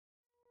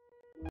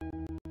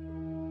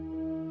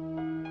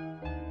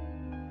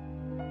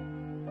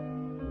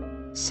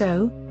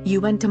So,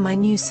 you went to my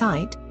new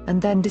site,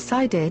 and then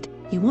decided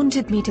you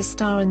wanted me to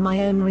star in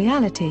my own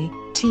reality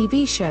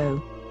TV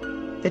show.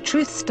 The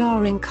Truth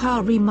starring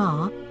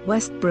KARIMAH,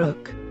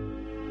 Westbrook.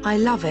 I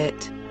love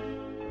it.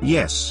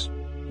 Yes.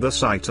 The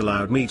site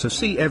allowed me to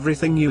see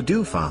everything you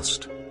do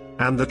fast.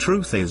 And the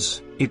truth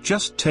is, it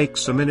just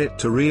takes a minute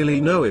to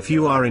really know if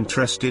you are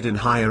interested in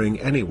hiring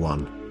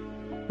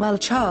anyone. Well,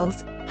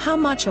 Charles, how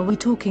much are we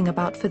talking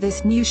about for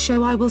this new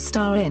show I will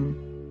star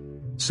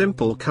in?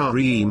 Simple,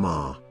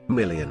 KARIMAH,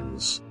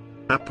 millions.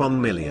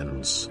 Upon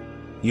millions.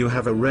 You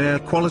have a rare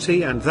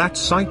quality and that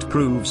site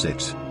proves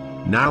it.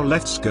 Now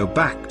let's go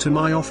back to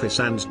my office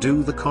and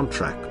do the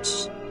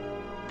contracts.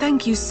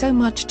 Thank you so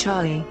much,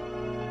 Charlie.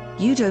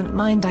 You don't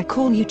mind I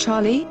call you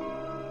Charlie?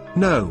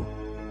 No.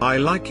 I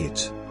like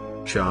it.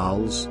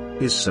 Charles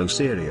is so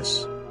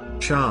serious.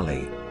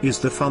 Charlie is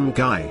the fun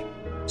guy.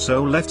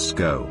 So let's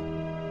go.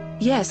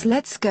 Yes,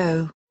 let's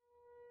go.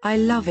 I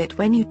love it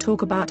when you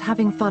talk about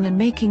having fun and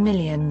making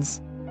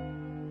millions.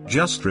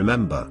 Just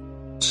remember,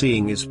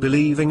 seeing is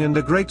believing, and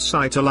a great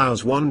site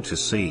allows one to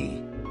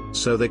see,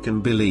 so they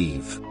can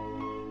believe.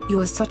 You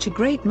are such a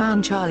great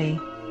man, Charlie.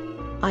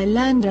 I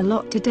learned a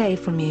lot today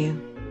from you.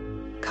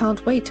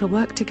 Can't wait to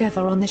work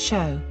together on the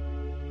show.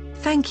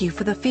 Thank you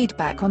for the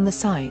feedback on the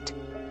site.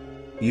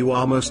 You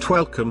are most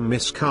welcome,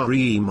 Miss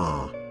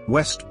KARIMAH,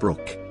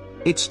 Westbrook.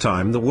 It's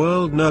time the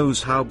world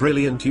knows how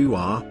brilliant you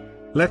are.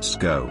 Let's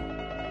go.